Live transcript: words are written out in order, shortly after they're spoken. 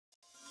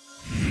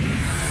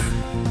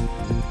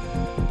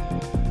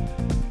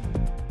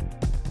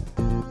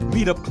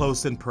Meet up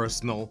close and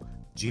personal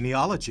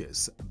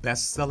genealogist,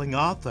 best-selling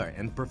author,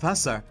 and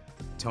professor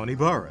Tony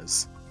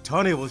Burroughs.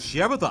 Tony will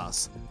share with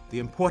us the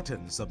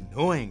importance of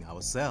knowing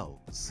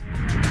ourselves.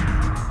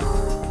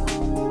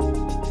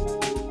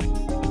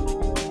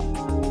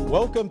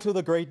 Welcome to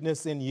The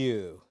Greatness in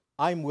You.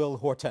 I'm Will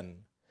Horton.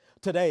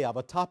 Today,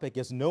 our topic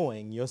is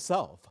knowing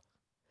yourself.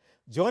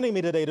 Joining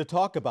me today to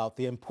talk about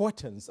the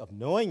importance of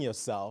knowing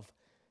yourself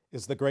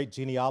is the great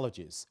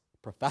genealogist,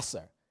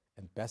 professor,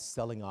 and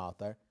best-selling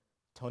author,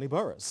 Tony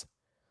Burroughs.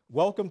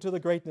 Welcome to The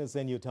Greatness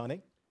in You,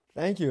 Tony.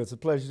 Thank you. It's a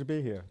pleasure to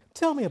be here.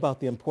 Tell me about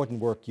the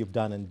important work you've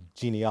done in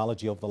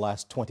genealogy over the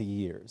last 20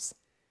 years.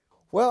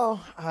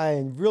 Well,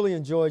 I really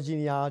enjoy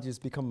genealogy. It's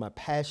become my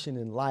passion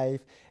in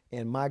life,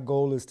 and my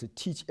goal is to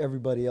teach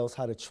everybody else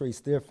how to trace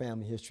their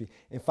family history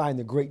and find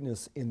the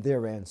greatness in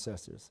their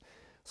ancestors.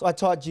 So I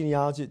taught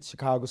genealogy at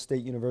Chicago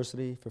State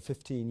University for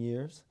 15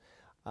 years.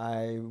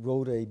 I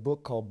wrote a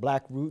book called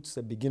Black Roots,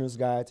 A Beginner's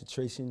Guide to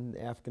Tracing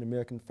the African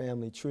American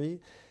Family Tree.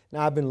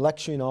 Now I've been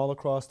lecturing all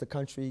across the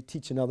country,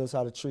 teaching others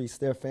how to trace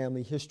their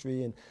family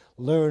history and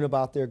learn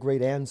about their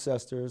great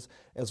ancestors,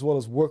 as well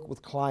as work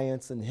with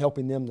clients and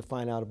helping them to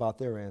find out about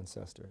their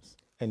ancestors.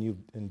 And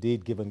you've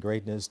indeed given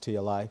greatness to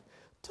your life.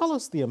 Tell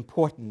us the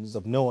importance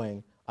of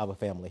knowing our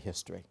family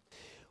history.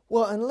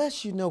 Well,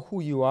 unless you know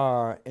who you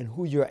are and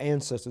who your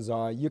ancestors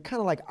are, you're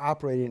kind of like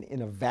operating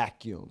in a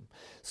vacuum.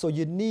 So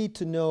you need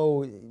to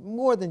know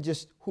more than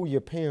just who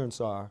your parents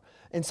are.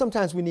 And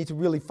sometimes we need to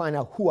really find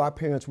out who our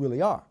parents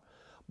really are,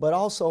 but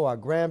also our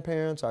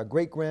grandparents, our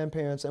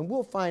great-grandparents, and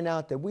we'll find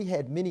out that we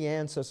had many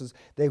ancestors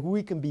that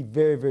we can be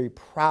very, very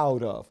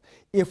proud of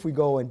if we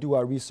go and do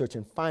our research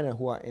and find out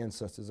who our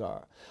ancestors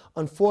are.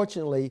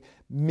 Unfortunately,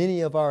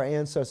 many of our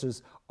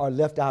ancestors are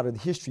left out of the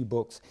history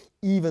books,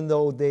 even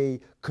though they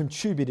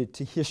contributed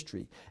to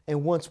history.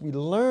 And once we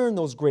learn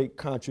those great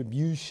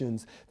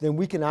contributions, then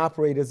we can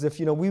operate as if,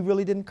 we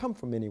really didn't come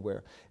from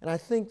anywhere. And I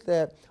think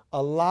that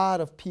a lot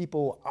of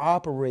people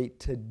operate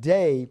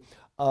today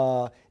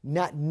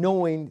not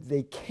knowing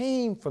they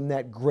came from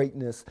that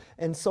greatness,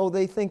 and so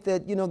they think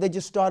that they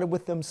just started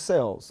with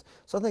themselves.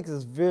 So I think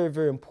it's very,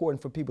 very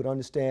important for people to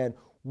understand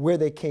where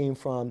they came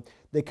from.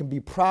 They can be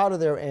proud of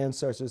their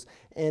ancestors,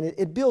 and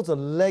it builds a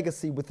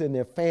legacy within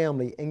their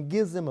family and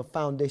gives them a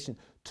foundation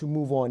to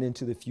move on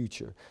into the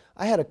future.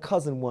 I had a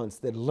cousin once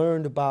that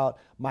learned about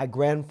my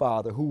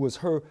grandfather, who was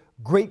her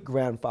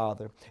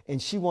great-grandfather,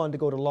 and she wanted to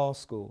go to law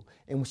school.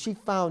 And when she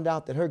found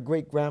out that her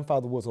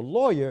great-grandfather was a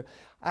lawyer,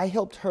 I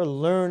helped her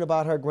learn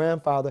about her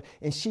grandfather,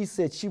 and she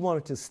said she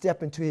wanted to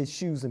step into his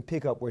shoes and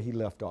pick up where he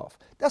left off.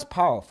 That's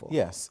powerful.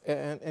 Yes,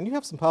 and you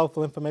have some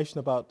powerful information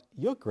about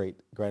your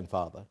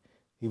great-grandfather.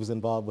 He was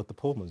involved with the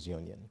Pullman's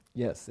Union.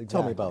 Yes, exactly.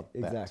 Tell me about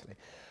that. Exactly.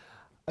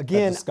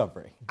 Again,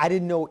 discovery. I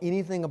didn't know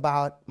anything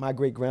about my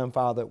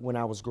great-grandfather when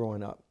I was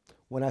growing up.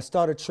 When I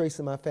started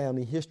tracing my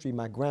family history,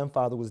 my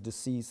grandfather was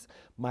deceased.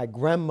 My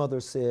grandmother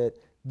said,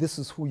 "This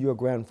is who your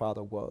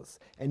grandfather was,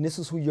 and this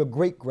is who your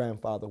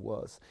great-grandfather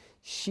was."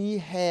 She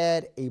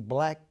had a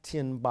black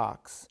tin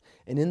box,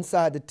 and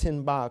inside the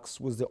tin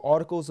box was the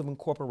Articles of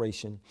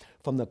Incorporation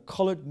from the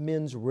Colored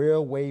Men's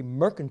Railway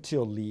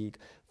Mercantile League,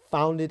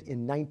 founded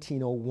in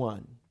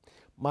 1901.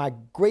 My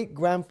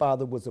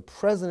great-grandfather was the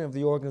president of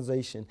the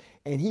organization,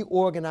 and he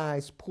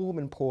organized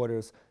Pullman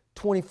porters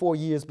 24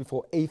 years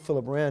before A.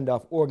 Philip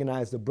Randolph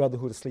organized the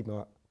Brotherhood of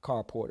Sleeping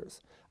Car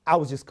Porters. I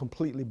was just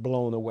completely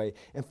blown away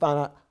and found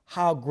out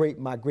how great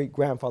my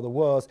great-grandfather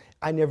was.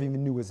 I never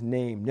even knew his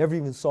name, never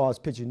even saw his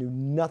picture, knew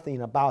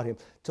nothing about him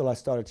till I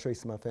started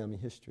tracing my family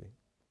history.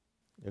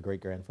 Your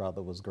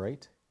great-grandfather was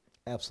great?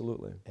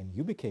 Absolutely. And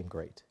you became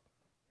great.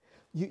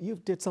 You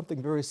did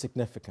something very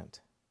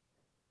significant.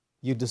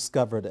 You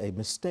discovered a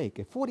mistake,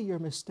 a 40-year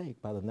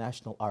mistake by the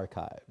National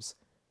Archives.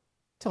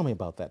 Tell me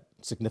about that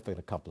significant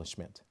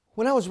accomplishment.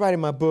 When I was writing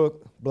my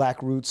book,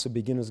 Black Roots, A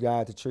Beginner's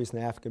Guide to Tracing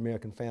the African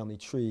American Family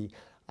Tree,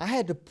 I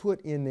had to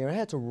put in there, I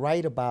had to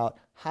write about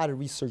how to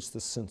research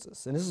the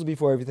census. And this was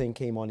before everything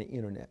came on the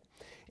internet.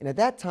 And at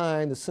that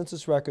time, the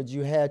census records,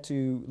 you had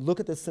to look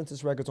at the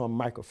census records on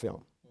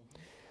microfilm.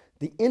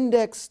 The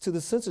index to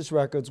the census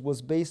records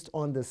was based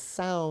on the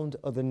sound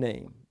of the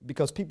name,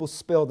 because people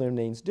spell their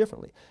names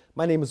differently.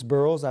 My name is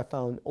Burroughs. I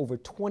found over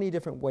 20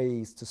 different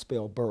ways to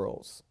spell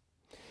Burroughs.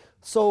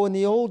 So in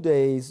the old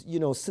days,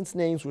 since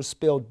names were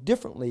spelled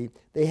differently,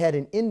 they had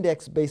an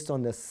index based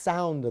on the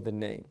sound of the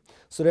name.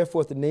 So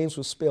therefore, if the names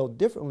were spelled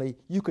differently,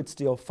 you could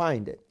still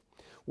find it.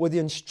 Well, the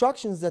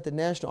instructions that the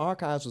National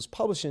Archives was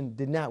publishing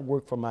did not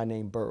work for my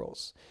name,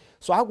 Burroughs.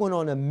 So I went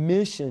on a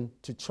mission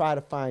to try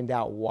to find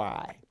out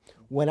why.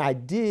 When I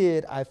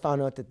did, I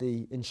found out that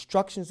the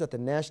instructions that the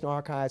National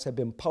Archives had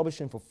been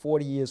publishing for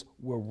 40 years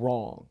were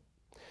wrong.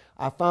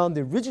 I found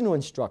the original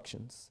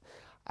instructions.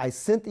 I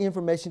sent the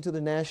information to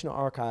the National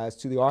Archives,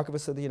 to the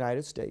Archivists of the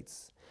United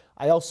States.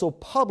 I also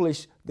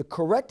published the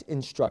correct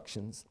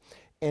instructions,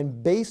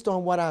 and based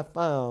on what I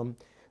found,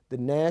 the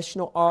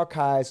National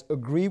Archives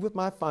agreed with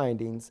my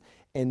findings,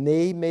 and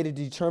they made a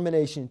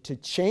determination to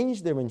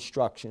change their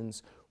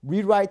instructions,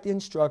 rewrite the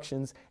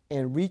instructions,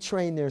 and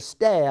retrain their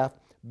staff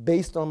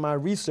based on my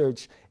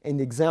research, and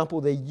the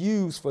example they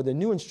used for the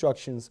new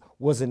instructions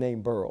was the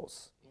name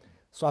Burroughs.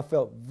 So I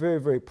felt very,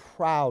 very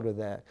proud of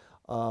that.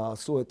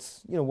 So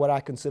it's, you know, what I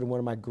consider one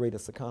of my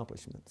greatest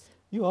accomplishments.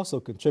 You also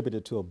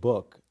contributed to a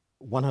book,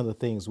 100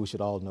 Things We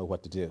Should All Know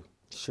What to Do.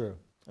 Sure.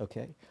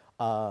 Okay.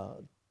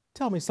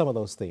 Tell me some of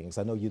those things.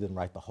 I know you didn't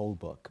write the whole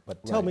book,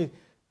 but tell me,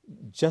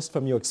 just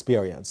from your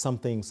experience, some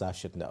things I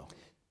should know.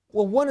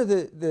 Well, one of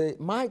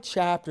my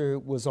chapter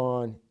was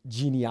on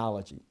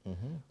genealogy.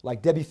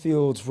 Like Debbie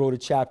Fields wrote a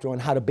chapter on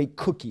how to bake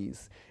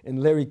cookies,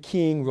 and Larry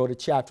King wrote a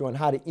chapter on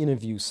how to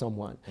interview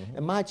someone.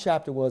 And my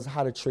chapter was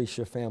how to trace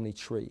your family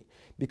tree,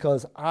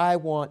 because I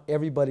want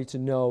everybody to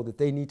know that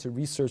they need to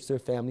research their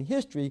family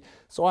history.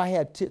 So I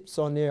had tips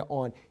on there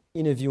on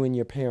interviewing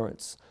your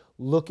parents,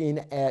 looking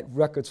at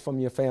records from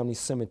your family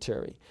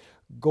cemetery,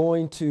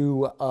 going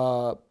to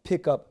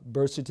pick up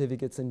birth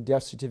certificates and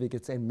death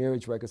certificates and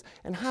marriage records,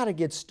 and how to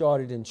get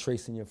started in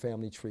tracing your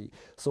family tree.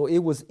 So it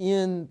was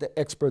in the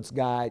Expert's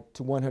Guide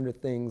to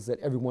 100 Things that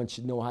everyone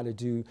should know how to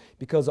do,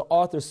 because the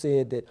author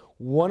said that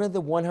one of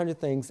the 100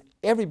 things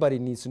everybody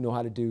needs to know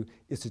how to do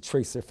is to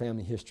trace their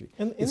family history.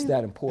 It's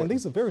that important. And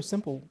these are very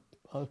simple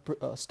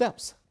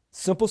steps.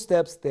 Simple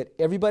steps that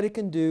everybody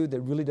can do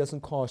that really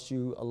doesn't cost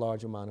you a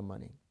large amount of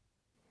money.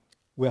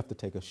 We have to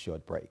take a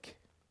short break.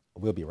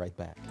 We'll be right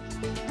back.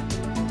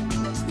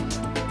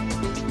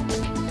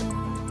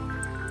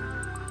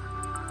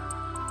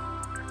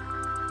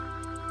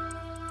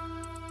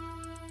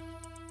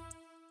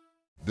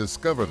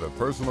 Discover the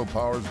personal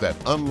powers that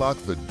unlock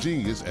the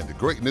genius and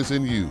greatness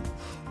in you.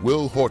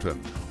 Will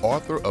Horton,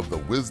 author of the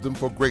Wisdom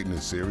for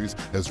Greatness series,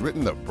 has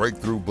written a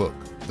breakthrough book,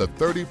 The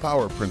 30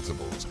 Power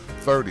Principles,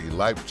 30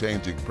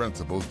 life-changing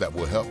principles that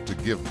will help to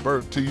give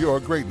birth to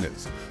your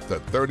greatness. The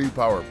 30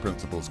 Power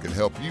Principles can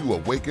help you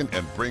awaken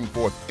and bring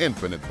forth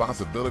infinite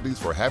possibilities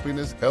for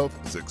happiness, health,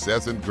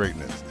 success, and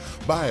greatness.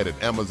 Buy it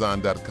at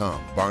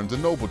Amazon.com,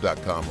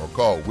 BarnesandNoble.com, or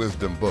call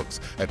Wisdom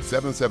Books at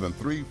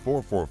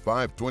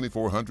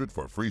 773-445-2400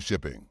 for free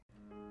shipping.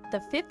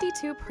 The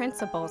 52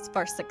 Principles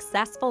for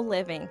Successful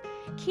Living,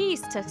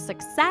 Keys to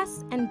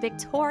Success and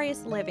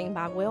Victorious Living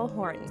by Will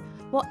Horton,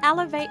 will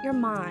elevate your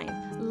mind,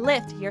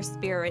 lift your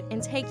spirit,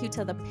 and take you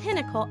to the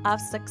pinnacle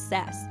of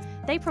success.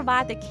 They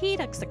provide the key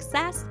to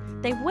success.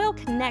 They will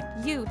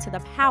connect you to the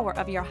power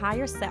of your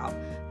higher self.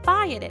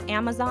 Buy it at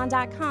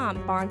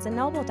Amazon.com,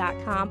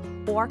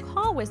 BarnesandNoble.com, or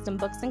call Wisdom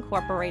Books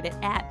Incorporated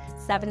at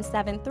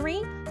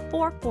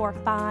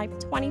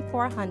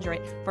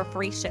 773-445-2400 for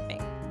free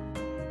shipping.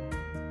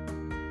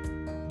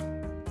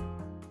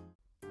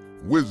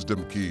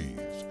 Wisdom Keys,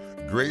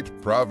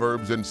 Great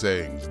Proverbs and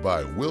Sayings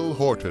by Will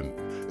Horton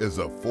is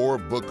a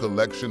 4-book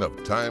collection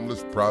of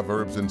timeless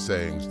proverbs and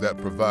sayings that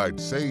provide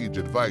sage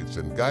advice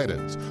and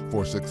guidance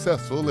for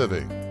successful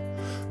living.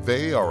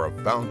 They are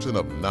a fountain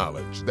of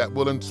knowledge that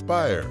will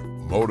inspire,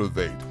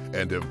 motivate,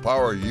 and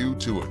empower you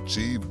to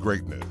achieve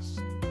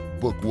greatness.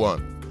 Book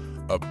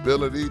 1,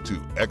 Ability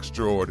to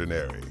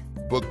Extraordinary.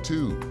 Book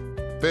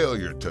 2,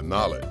 Failure to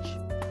Knowledge.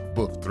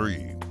 Book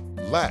 3,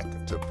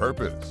 Lack to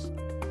Purpose.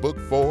 Book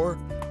 4,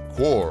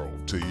 Quarrel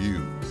to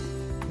You.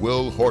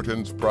 Will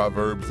Horton's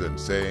Proverbs and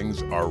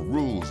Sayings are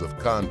rules of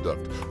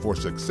conduct for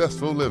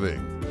successful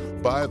living.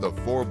 Buy the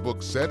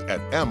 4-book set at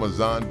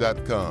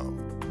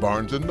Amazon.com,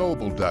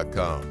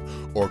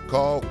 BarnesandNoble.com, or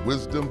call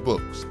Wisdom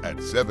Books at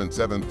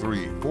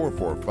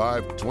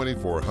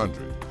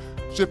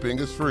 773-445-2400. Shipping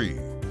is free.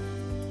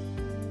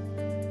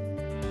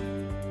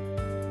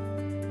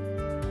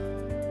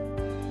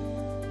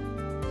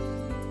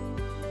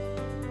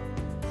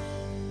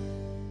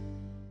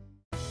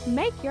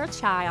 Make your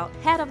child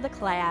head of the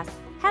class.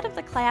 Head of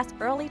the Class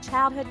Early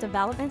Childhood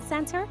Development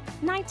Center,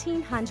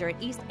 1900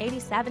 East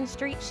 87th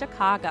Street,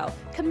 Chicago.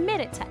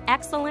 Committed to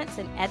excellence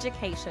in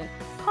education.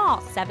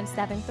 Call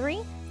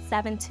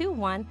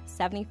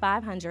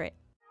 773-721-7500.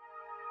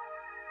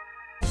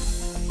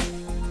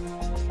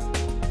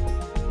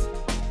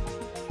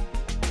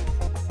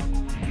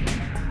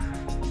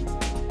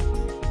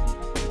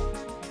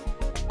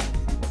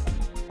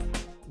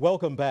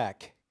 Welcome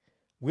back.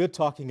 We're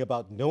talking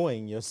about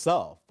knowing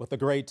yourself with the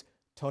great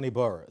Tony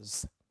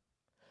Burroughs.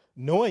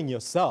 Knowing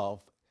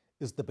yourself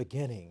is the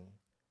beginning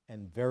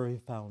and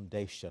very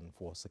foundation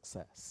for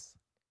success.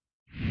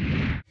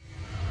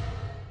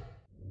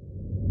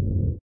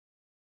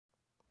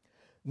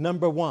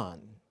 Number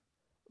 1,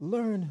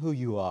 learn who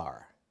you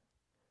are.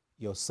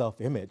 Your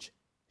self-image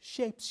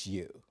shapes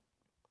you.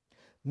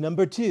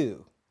 Number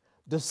 2,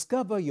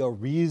 discover your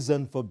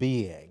reason for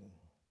being.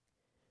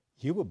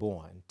 You were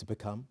born to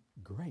become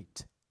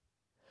great.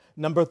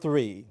 Number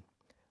 3,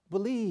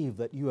 believe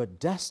that you are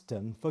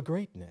destined for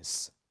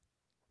greatness.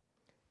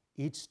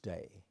 Each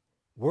day,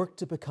 work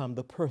to become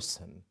the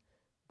person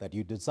that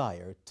you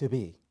desire to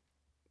be.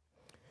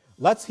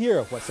 Let's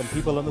hear what some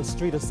people on the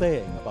street are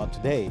saying about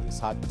today's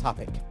hot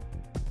topic.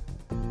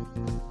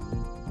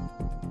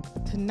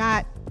 To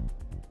not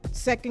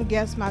second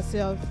guess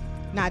myself,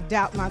 not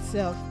doubt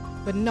myself,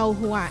 but know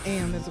who I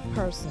am as a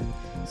person.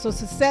 So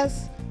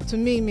success to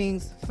me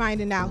means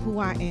finding out who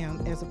I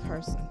am as a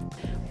person.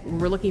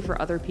 we're looking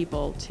for other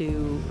people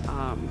to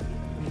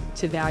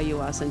value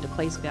us and to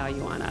place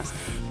value on us.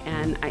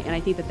 And I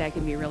think that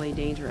can be really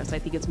dangerous. I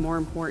think it's more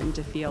important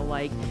to feel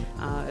like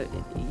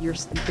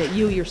that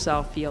you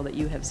yourself feel that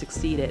you have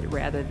succeeded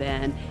rather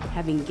than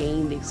having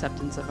gained the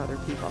acceptance of other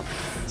people.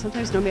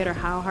 Sometimes no matter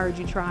how hard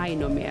you try,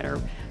 no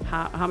matter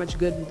how much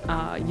good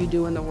you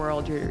do in the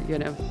world, you're going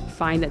to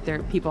find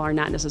that people are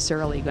not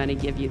necessarily going to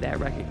give you that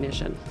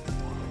recognition.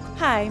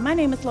 Hi, my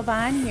name is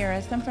LaVon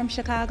Harris. I'm from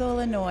Chicago,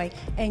 Illinois,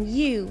 and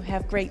you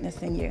have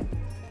greatness in you.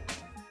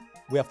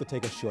 We have to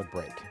take a short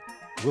break.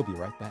 We'll be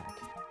right back.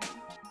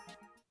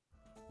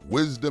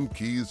 Wisdom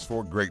Keys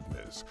for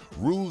Greatness,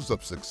 Rules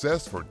of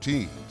Success for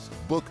Teens,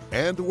 book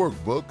and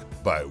workbook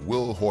by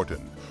Will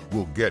Horton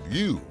will get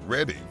you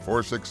ready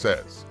for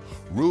success.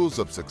 Rules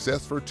of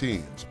Success for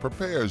Teens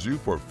prepares you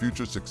for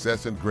future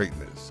success and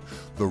greatness.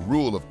 The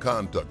rule of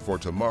conduct for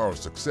tomorrow's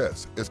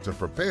success is to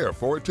prepare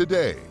for it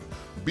today.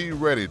 Be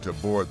ready to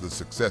board the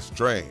success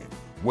train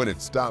when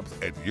it stops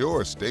at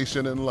your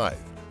station in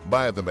life.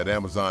 Buy them at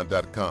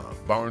Amazon.com,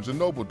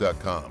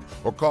 BarnesandNoble.com,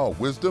 or call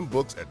Wisdom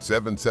Books at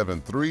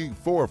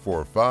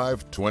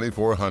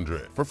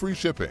 773-445-2400 for free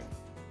shipping.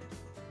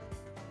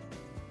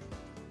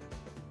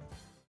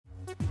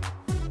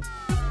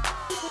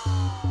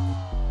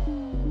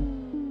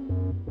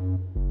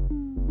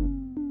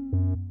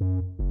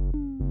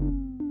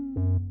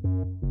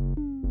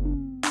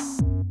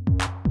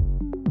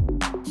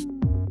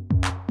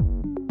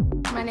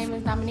 My name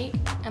is Dominique,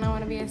 and I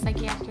want to be a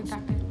psychiatric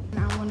doctor.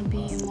 I want to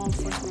be in law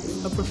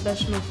enforcement. A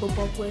professional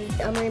football player.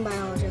 A marine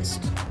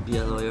biologist. Be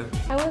a lawyer.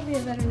 I want to be a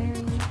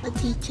veterinarian. A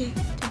teacher.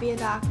 To be a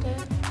doctor.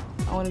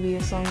 I want to be a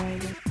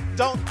songwriter.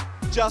 Don't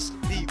just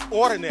be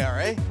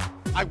ordinary.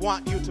 I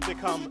want you to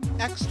become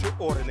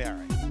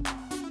extraordinary.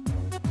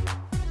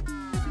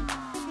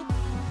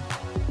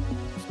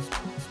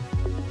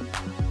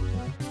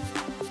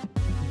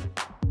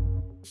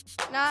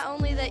 Not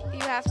only that you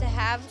have to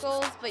have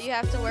goals, but you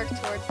have to work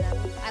towards them.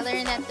 I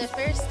learned that the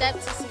first step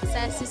to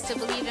success is to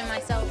believe in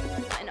myself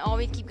and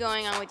always keep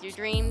going on with your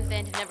dreams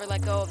and to never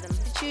let go of them.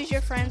 To choose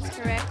your friends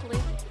correctly,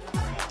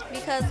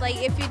 because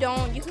if you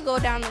don't, you can go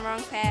down the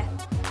wrong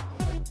path.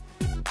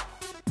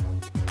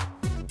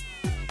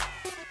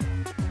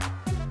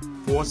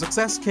 For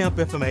Success Camp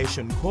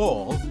information,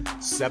 call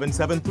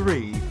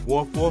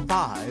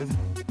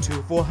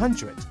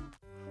 773-445-2400.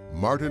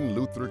 Martin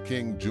Luther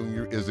King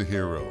Jr. is a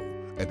hero,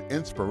 an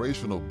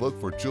inspirational book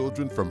for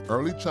children from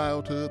early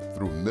childhood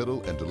through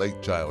middle and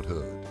late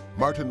childhood.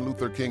 Martin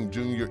Luther King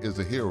Jr. is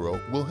a hero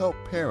will help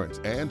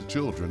parents and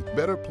children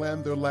better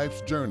plan their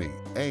life's journey,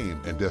 aim,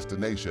 and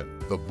destination.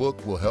 The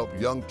book will help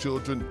young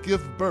children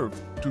give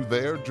birth to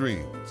their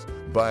dreams.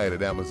 Buy it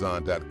at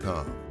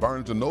Amazon.com,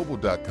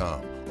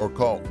 BarnesandNoble.com, or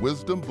call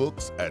Wisdom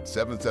Books at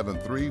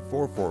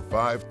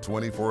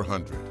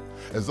 773-445-2400.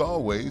 As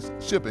always,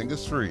 shipping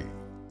is free.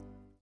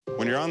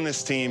 When you're on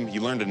this team,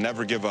 you learn to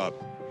never give up.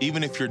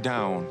 Even if you're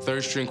down,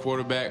 third-string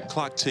quarterback,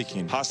 clock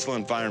ticking, hostile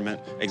environment,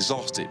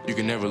 exhausted, you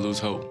can never lose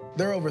hope.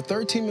 There are over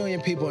 13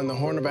 million people in the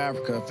Horn of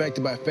Africa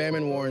affected by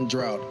famine, war, and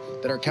drought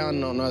that are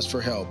counting on us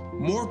for help.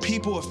 More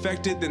people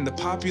affected than the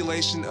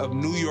population of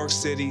New York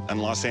City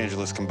and Los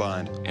Angeles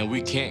combined. And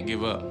we can't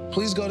give up.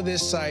 Please go to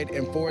this site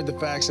and forward the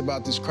facts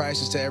about this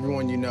crisis to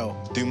everyone you know.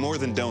 Do more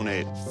than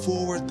donate.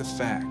 Forward the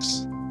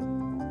facts.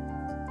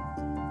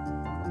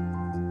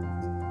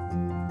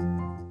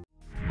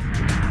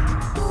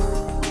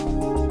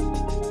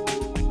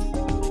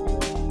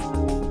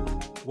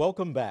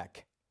 Welcome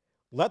back.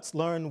 Let's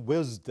learn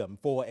wisdom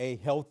for a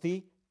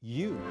healthy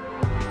you.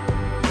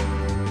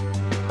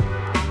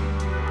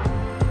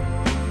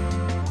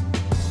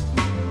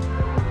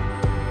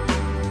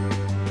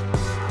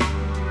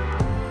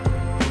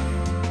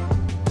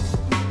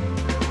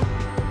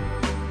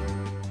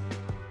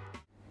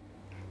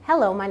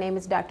 Hello, my name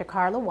is Dr.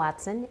 Carla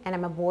Watson, and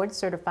I'm a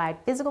board-certified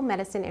physical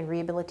medicine and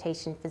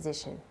rehabilitation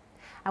physician.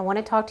 I want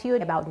to talk to you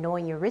about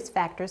knowing your risk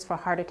factors for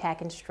heart attack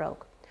and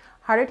stroke.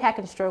 Heart attack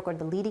and stroke are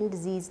the leading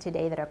disease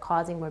today that are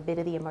causing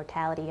morbidity and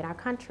mortality in our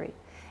country.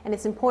 And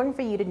it's important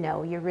for you to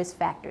know your risk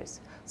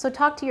factors. So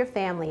talk to your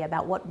family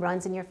about what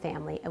runs in your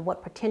family and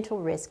what potential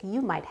risk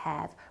you might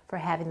have for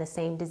having the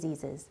same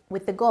diseases,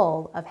 with the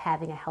goal of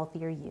having a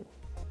healthier you.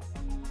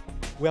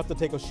 We have to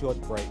take a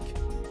short break.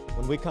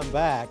 When we come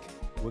back,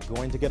 we're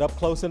going to get up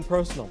close and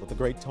personal with the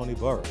great Tony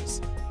Burroughs.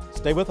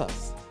 Stay with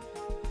us.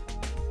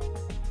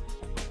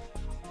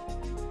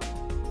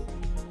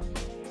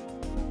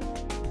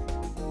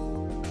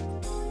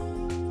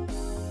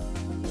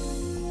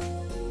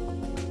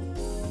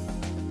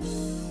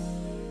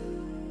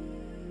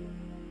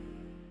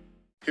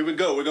 Here we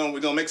go. We're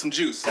gonna make some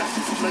juice.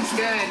 Looks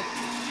good.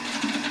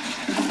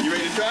 You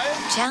ready to try it?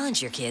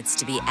 Challenge your kids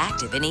to be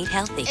active and eat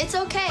healthy. It's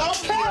okay.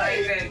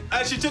 Okay.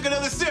 She took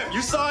another sip.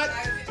 You saw it?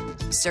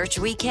 Search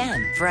We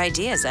Can for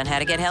ideas on how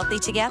to get healthy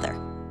together.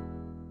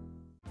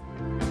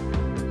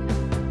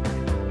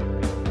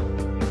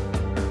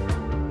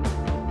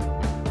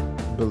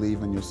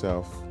 Believe in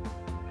yourself.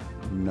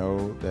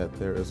 Know that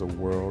there is a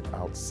world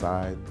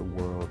outside the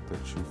world that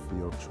you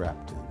feel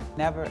trapped in.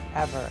 Never,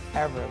 ever,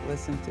 ever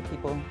listen to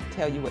people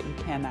tell you what you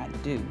cannot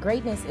do.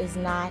 Greatness is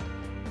not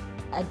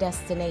a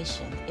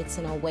destination, it's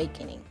an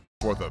awakening.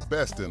 For the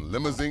best in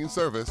limousine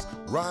service,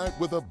 ride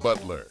with a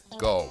Butler.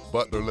 Call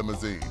Butler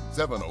Limousine,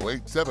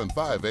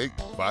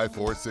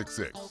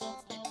 708-758-5466.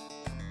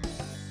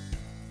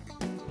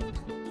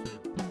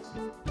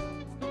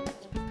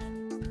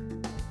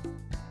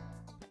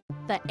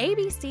 The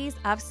ABCs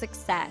of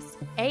Success,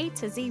 A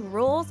to Z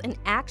Rules and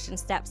Action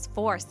Steps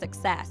for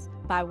Success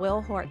by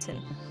Will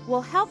Horton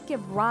will help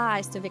give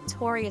rise to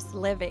victorious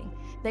living.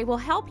 They will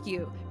help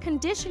you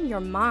condition your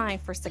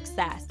mind for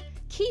success,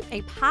 keep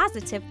a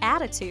positive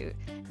attitude,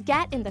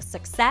 get in the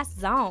success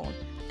zone,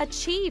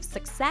 achieve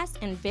success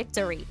and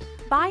victory.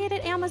 Buy it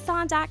at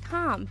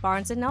Amazon.com,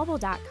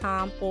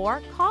 BarnesandNoble.com,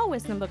 or call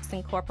Wisdom Books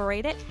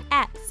Incorporated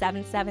at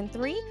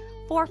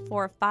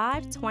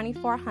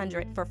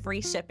 773-445-2400 for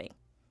free shipping.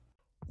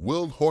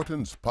 Will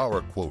Horton's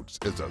Power Quotes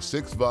is a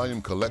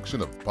 6-volume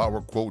collection of power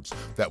quotes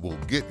that will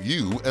get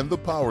you in the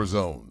power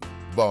zone.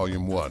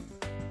 Volume 1,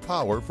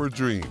 Power for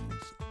Dreams.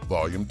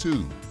 Volume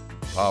 2,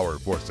 Power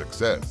for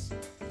Success.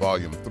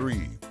 Volume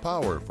 3,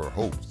 Power for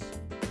Hopes.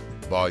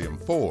 Volume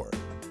 4,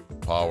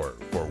 Power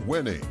for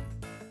Winning.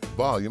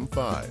 Volume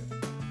 5,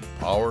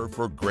 Power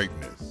for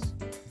Greatness.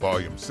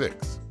 Volume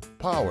 6,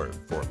 Power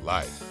for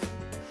Life.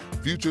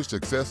 Future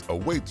success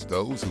awaits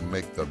those who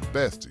make the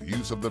best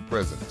use of the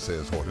present,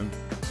 says Horton.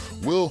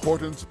 Will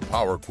Horton's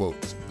Power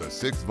Quotes, the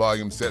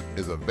 6-volume set,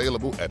 is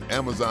available at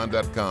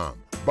Amazon.com,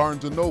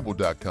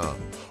 BarnesandNoble.com,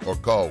 or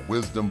call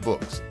Wisdom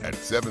Books at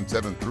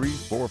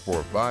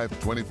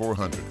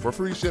 773-445-2400 for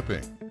free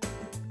shipping.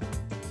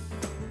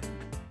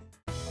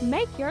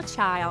 Make your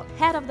child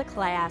head of the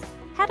class.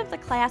 Head of the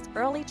Class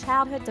Early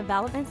Childhood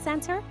Development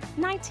Center,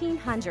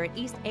 1900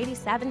 East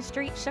 87th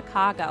Street,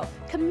 Chicago.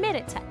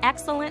 Committed to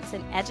excellence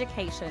in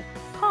education.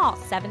 Call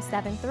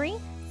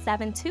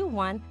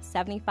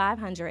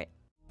 773-721-7500.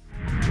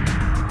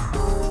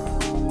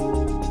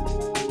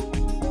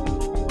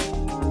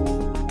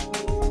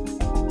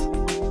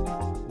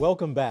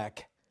 Welcome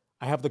back.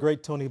 I have the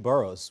great Tony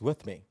Burroughs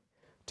with me.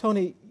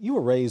 Tony, you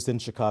were raised in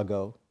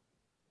Chicago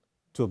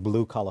to a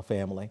blue-collar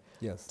family.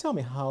 Yes. Tell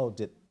me, how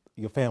did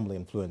your family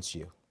influence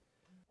you?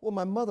 Well,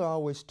 my mother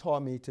always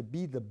taught me to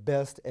be the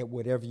best at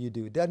whatever you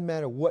do. It doesn't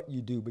matter what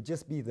you do, but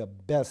just be the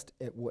best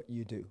at what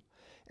you do.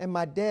 And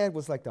my dad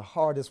was like the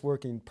hardest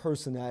working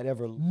person I'd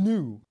ever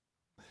knew.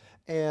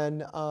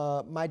 And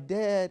my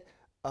dad,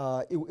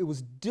 it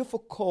was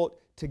difficult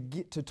to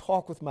get to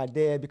talk with my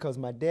dad because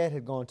my dad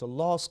had gone to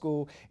law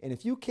school, and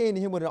if you came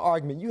to him with an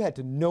argument, you had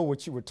to know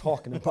what you were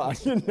talking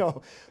about, you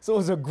know. So it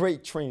was a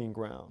great training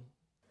ground.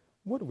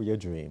 What were your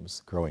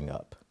dreams growing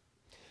up?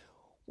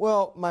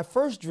 Well, my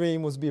first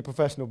dream was to be a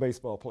professional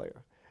baseball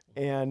player.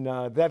 And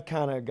that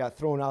kind of got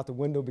thrown out the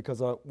window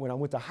because when I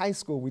went to high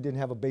school, we didn't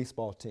have a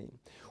baseball team,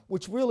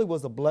 which really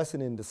was a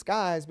blessing in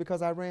disguise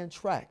because I ran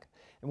track.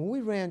 And when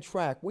we ran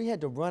track, we had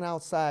to run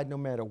outside no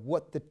matter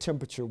what the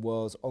temperature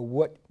was or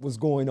what was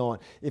going on.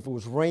 If it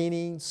was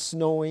raining,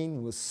 snowing,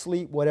 it was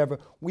sleet, whatever,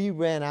 we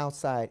ran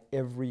outside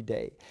every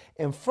day.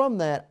 And from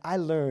that, I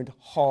learned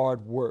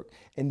hard work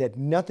and that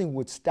nothing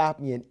would stop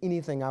me in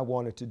anything I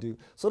wanted to do.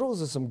 So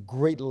those are some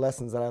great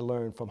lessons that I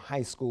learned from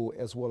high school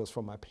as well as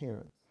from my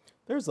parents.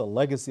 There's a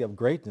legacy of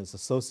greatness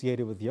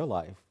associated with your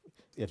life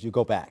if you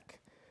go back.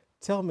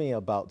 Tell me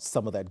about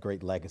some of that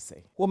great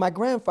legacy. Well, my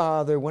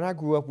grandfather, when I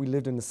grew up, we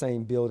lived in the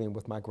same building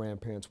with my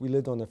grandparents. We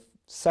lived on the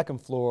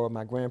second floor.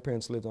 My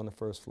grandparents lived on the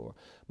first floor.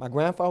 My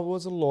grandfather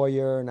was a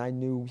lawyer, and I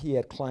knew he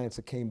had clients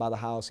that came by the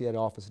house. He had an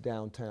office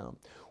downtown.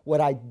 What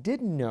I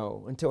didn't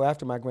know until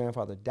after my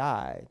grandfather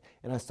died,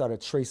 and I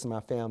started tracing my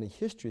family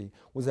history,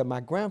 was that my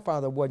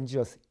grandfather wasn't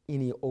just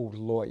any old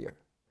lawyer.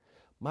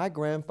 My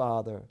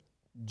grandfather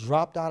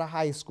dropped out of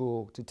high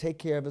school to take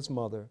care of his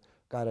mother,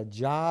 got a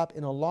job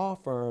in a law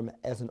firm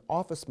as an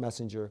office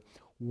messenger,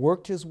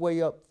 worked his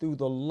way up through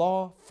the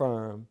law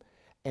firm,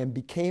 and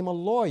became a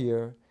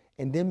lawyer,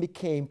 and then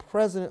became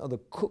president of the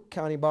Cook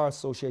County Bar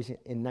Association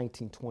in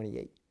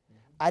 1928.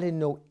 I didn't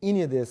know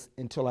any of this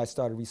until I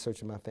started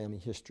researching my family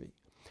history.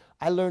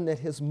 I learned that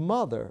his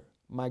mother,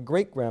 my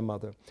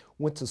great-grandmother,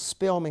 went to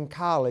Spelman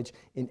College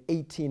in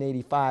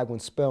 1885 when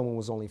Spelman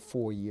was only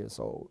 4 years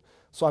old.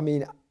 So I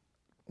mean,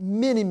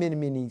 many, many,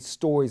 many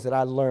stories that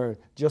I learned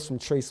just from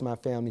tracing my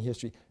family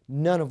history,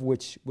 none of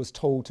which was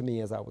told to me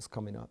as I was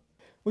coming up.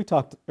 We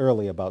talked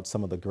earlier about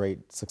some of the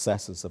great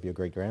successes of your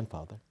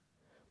great-grandfather,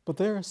 but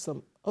there are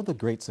some other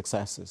great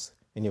successes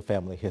in your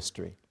family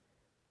history.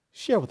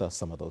 Share with us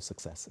some of those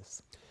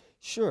successes.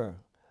 Sure.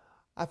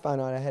 I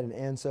found out I had an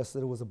ancestor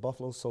that was a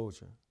Buffalo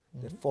soldier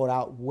that fought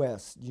out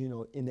west, you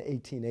know, in the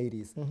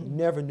 1880s.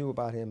 Never knew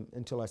about him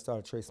until I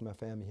started tracing my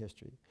family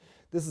history.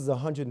 This is the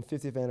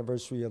 150th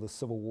anniversary of the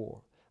Civil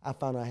War. I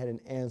found out I had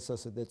an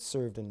ancestor that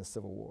served in the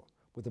Civil War.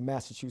 with the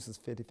Massachusetts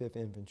 55th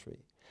Infantry.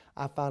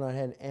 I found out I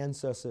had an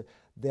ancestor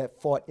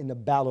that fought in the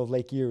Battle of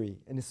Lake Erie,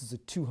 and this is the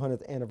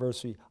 200th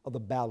anniversary of the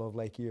Battle of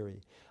Lake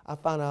Erie. I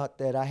found out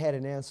that I had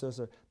an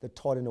ancestor that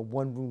taught in a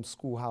one-room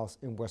schoolhouse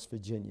in West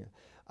Virginia.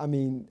 I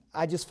mean,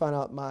 I just found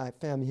out my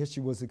family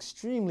history was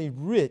extremely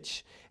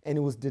rich, and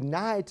it was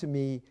denied to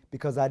me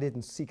because I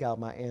didn't seek out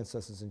my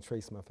ancestors and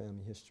trace my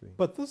family history.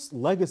 But this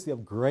legacy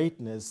of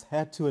greatness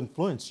had to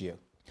influence you.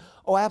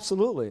 Oh,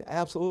 absolutely,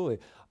 absolutely.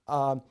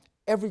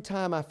 Every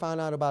time I find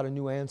out about a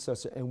new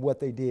ancestor and what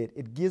they did,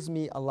 it gives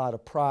me a lot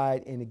of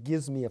pride, and it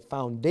gives me a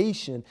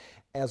foundation,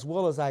 as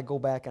well as I go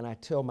back and I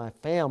tell my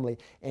family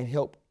and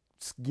help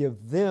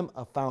give them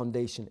a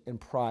foundation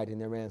and pride in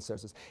their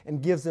ancestors,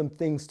 and gives them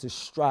things to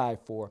strive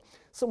for.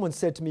 Someone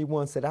said to me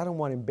once that I don't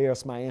want to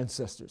embarrass my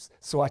ancestors,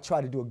 so I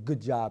try to do a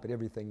good job at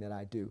everything that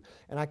I do.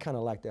 And I kind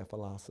of like that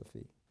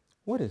philosophy.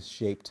 What has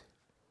shaped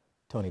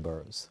Tony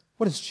Burroughs?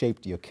 What has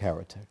shaped your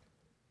character?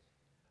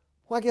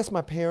 Well, I guess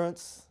my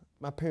parents.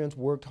 My parents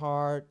worked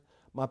hard.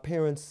 My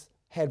parents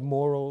had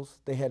morals.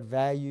 They had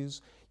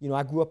values. You know,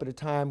 I grew up at a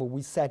time where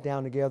we sat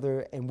down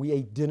together and we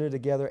ate dinner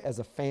together as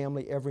a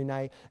family every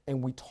night,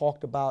 and we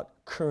talked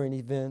about current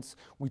events.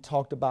 We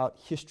talked about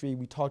history.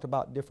 We talked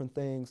about different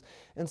things.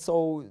 And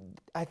so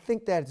I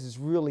think that has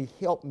really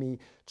helped me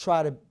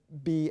try to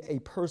be a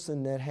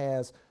person that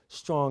has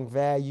strong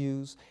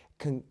values,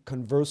 can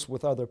converse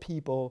with other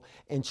people,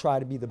 and try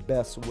to be the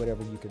best of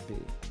whatever you could be.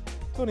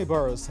 Tony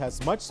Burroughs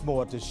has much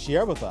more to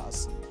share with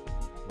us.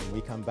 When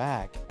we come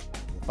back,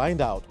 we'll find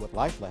out what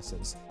life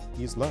lessons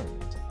he's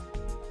learned.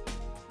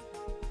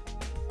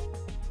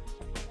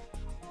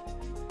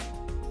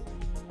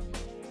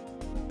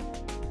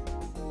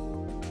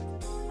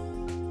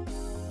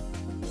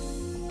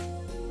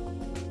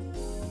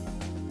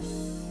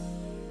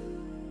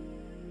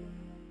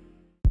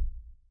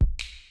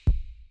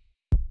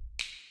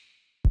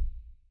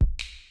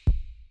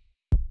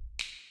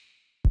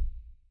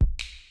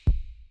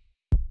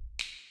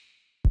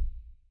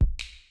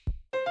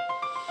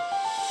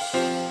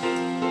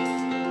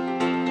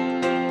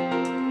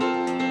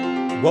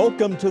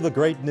 Welcome to the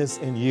greatness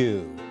in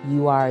you.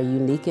 You are a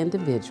unique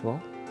individual.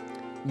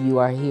 You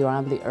are here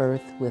on the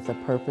earth with a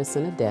purpose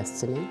and a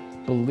destiny.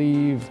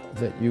 Believe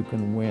that you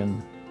can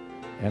win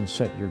and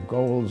set your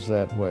goals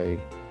that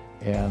way,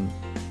 and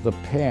the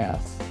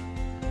path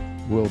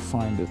will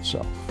find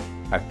itself.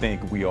 I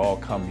think we all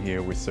come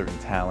here with certain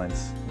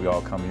talents. We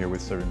all come here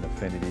with certain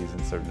affinities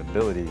and certain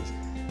abilities.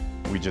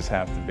 We just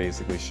have to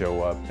basically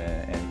show up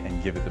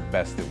and give it the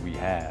best that we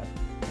have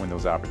when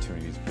those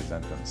opportunities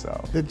present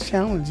themselves. The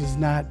challenge is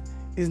not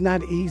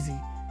easy,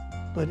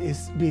 but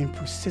it's being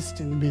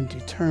persistent, being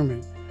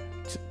determined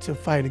to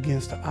fight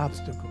against the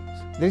obstacles.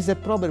 There's a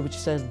proverb which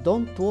says,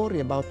 don't worry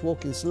about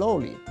walking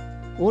slowly,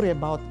 worry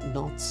about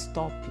not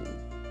stopping.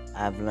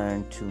 I've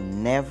learned to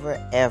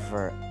never,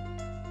 ever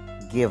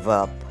give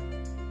up.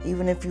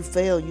 Even if you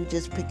fail, you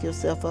just pick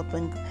yourself up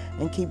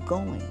and keep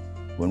going.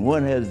 When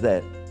one has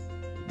that,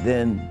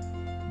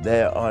 then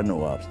there are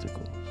no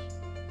obstacles.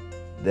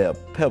 There are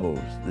pebbles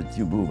that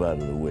you move out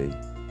of the way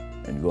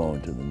and go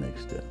on to the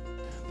next step.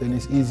 Then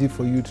it's easy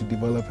for you to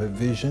develop a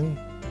vision,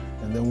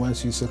 and then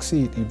once you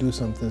succeed, you do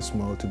something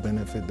small to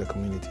benefit the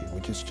community,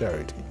 which is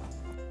charity.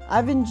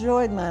 I've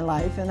enjoyed my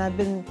life, and I've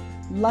been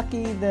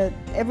lucky that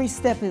every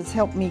step has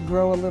helped me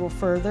grow a little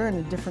further in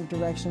a different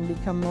direction,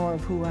 become more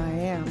of who I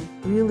am.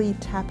 Really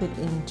tap it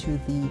into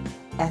the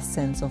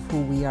essence of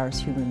who we are as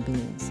human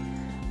beings.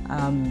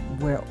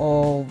 We're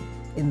all,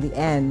 in the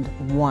end,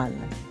 one.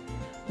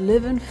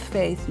 Live in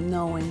faith,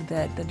 knowing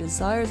that the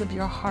desires of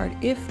your heart,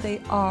 if they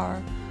are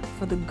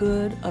for the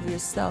good of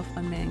yourself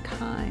and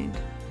mankind,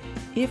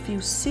 if you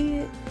see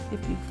it,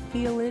 if you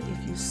feel it,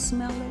 if you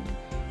smell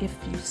it, if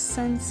you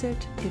sense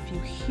it, if you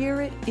hear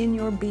it in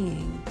your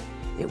being,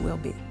 it will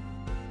be.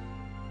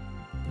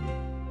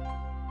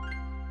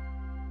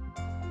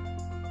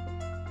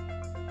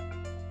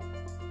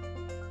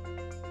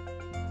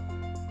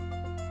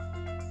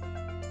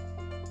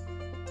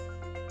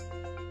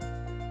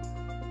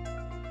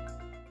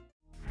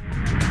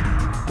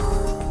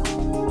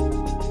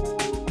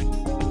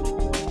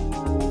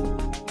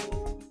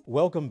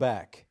 Welcome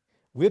back.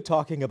 We're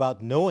talking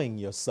about knowing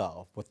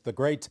yourself with the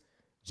great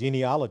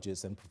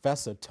genealogist and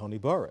Professor Tony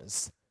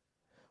Burroughs.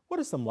 What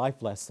are some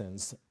life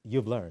lessons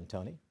you've learned,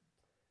 Tony?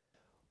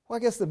 Well, I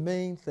guess the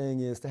main thing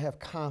is to have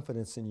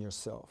confidence in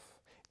yourself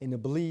and to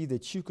believe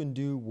that you can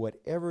do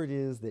whatever it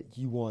is that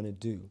you want to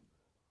do.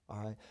 All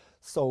right?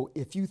 So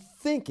if you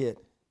think it,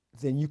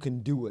 then you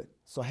can do it.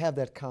 So have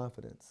that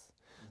confidence.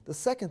 The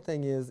second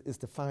thing is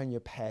to find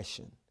your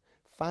passion.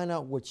 Find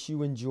out what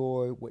you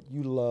enjoy, what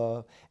you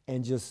love,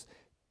 and just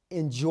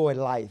enjoy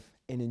life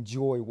and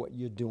enjoy what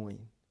you're doing.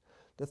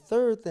 The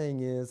third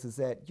thing is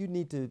that you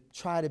need to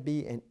try to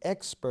be an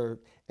expert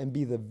and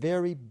be the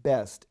very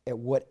best at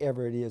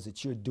whatever it is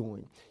that you're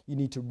doing. You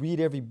need to read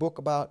every book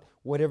about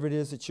whatever it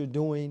is that you're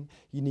doing.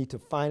 You need to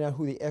find out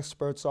who the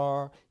experts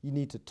are. You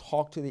need to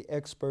talk to the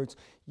experts.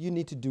 You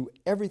need to do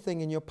everything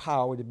in your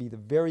power to be the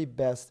very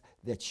best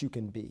that you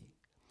can be.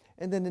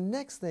 And then the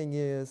next thing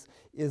is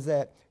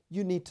that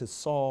you need to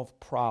solve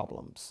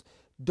problems.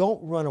 Don't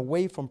run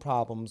away from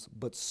problems,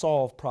 but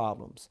solve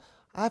problems.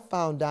 I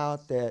found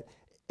out that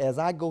as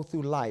I go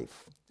through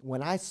life,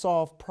 when I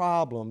solve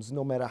problems,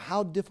 no matter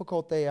how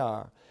difficult they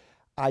are,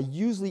 I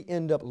usually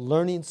end up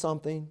learning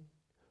something,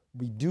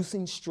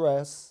 reducing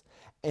stress,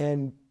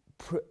 and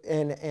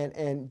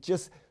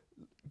just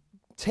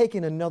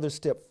taking another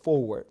step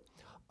forward.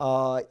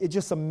 It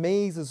just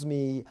amazes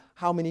me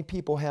how many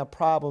people have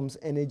problems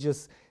and they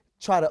just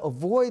try to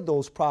avoid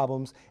those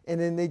problems,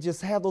 and then they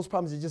just have those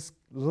problems that just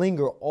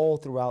linger all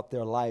throughout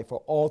their life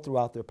or all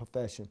throughout their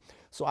profession.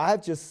 So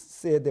I've just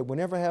said that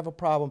whenever I have a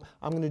problem,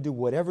 I'm going to do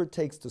whatever it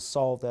takes to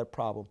solve that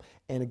problem.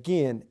 And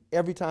again,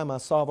 every time I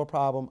solve a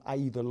problem, I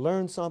either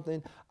learn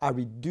something, I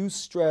reduce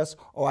stress,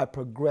 or I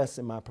progress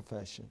in my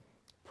profession.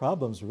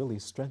 Problems really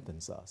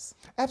strengthens us.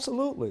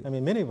 Absolutely. I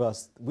mean, many of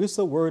us, we're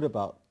so worried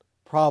about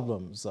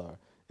problems or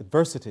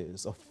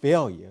adversities or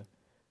failure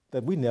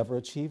that we never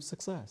achieve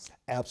success.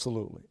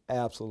 Absolutely,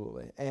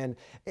 absolutely. And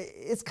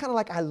it's kind of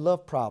like I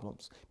love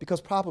problems because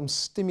problems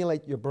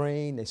stimulate your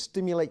brain, they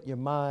stimulate your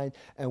mind,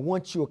 and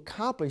once you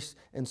accomplish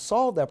and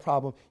solve that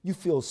problem, you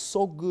feel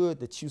so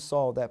good that you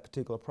solved that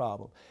particular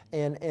problem.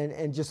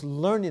 And just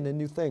learning the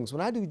new things.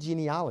 When I do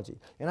genealogy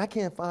and I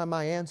can't find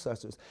my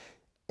ancestors,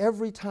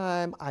 every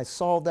time I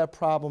solve that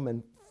problem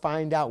and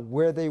find out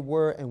where they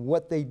were and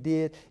what they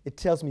did, it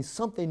tells me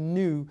something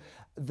new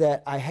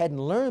that I hadn't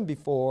learned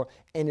before,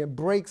 and it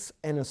breaks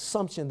an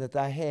assumption that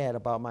I had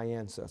about my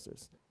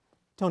ancestors.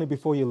 Tony,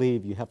 before you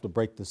leave, you have to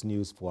break this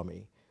news for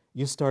me.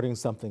 You're starting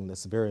something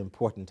that's very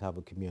important to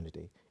our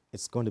community.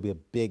 It's going to be a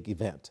big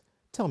event.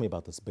 Tell me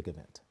about this big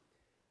event.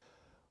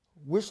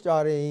 We're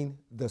starting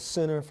the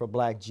Center for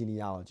Black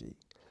Genealogy.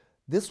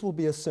 This will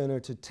be a center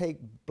to take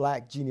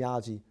black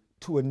genealogy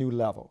to a new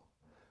level.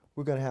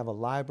 We're going to have a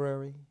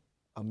library,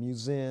 a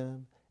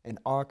museum, and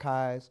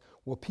archives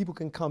where people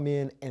can come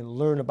in and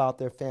learn about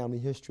their family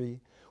history.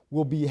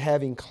 We'll be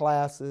having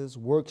classes,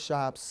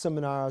 workshops,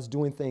 seminars,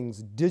 doing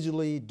things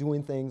digitally,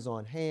 doing things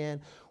on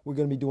hand. We're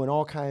going to be doing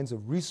all kinds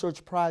of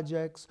research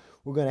projects.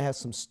 We're going to have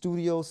some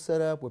studios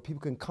set up where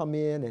people can come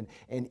in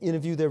and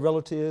interview their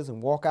relatives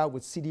and walk out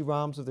with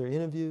CD-ROMs of their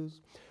interviews.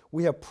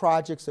 We have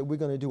projects that we're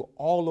going to do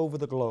all over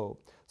the globe.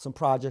 Some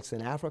projects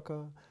in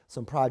Africa,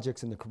 some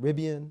projects in the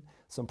Caribbean,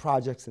 some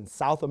projects in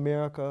South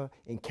America,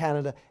 in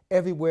Canada,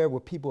 everywhere where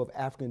people of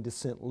African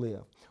descent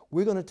live.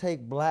 We're going to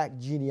take black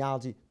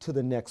genealogy to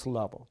the next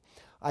level.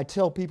 I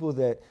tell people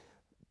that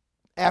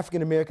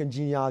African American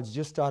genealogy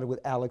just started with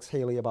Alex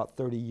Haley about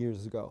 30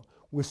 years ago.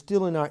 We're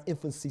still in our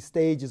infancy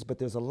stages, but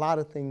there's a lot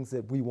of things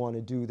that we want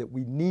to do, that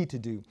we need to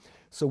do.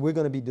 So we're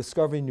going to be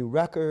discovering new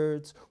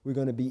records, we're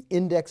going to be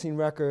indexing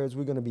records,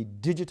 we're going to be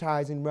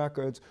digitizing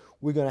records,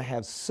 we're going to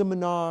have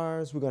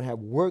seminars, we're going to have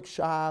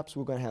workshops,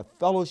 we're going to have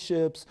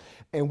fellowships,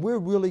 and we're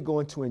really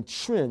going to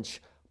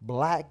entrench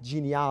black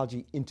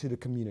genealogy into the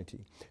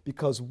community,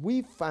 because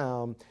we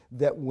found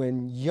that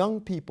when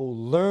young people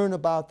learn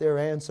about their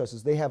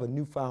ancestors, they have a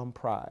newfound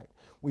pride.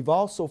 We've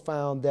also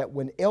found that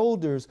when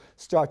elders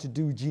start to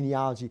do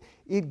genealogy,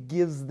 it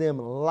gives them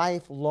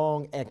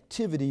lifelong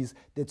activities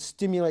that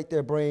stimulate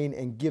their brain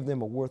and give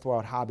them a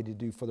worthwhile hobby to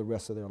do for the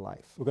rest of their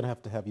life. We're going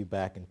to have you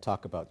back and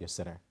talk about your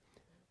center.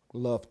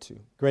 Love to.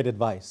 Great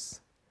advice,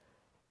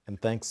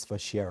 and thanks for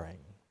sharing.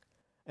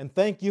 And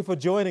thank you for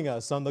joining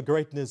us on The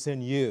Greatness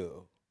in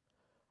You.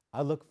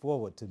 I look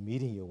forward to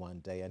meeting you one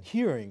day and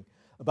hearing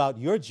about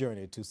your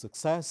journey to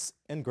success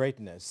and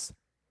greatness.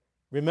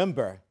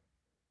 Remember,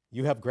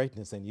 you have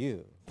greatness in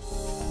you.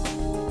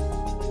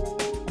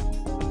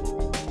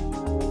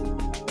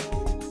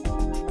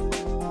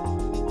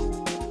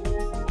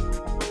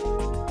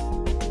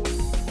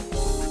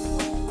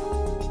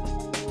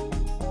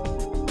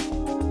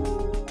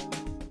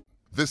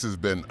 This has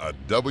been a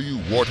W.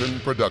 Horton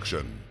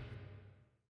production.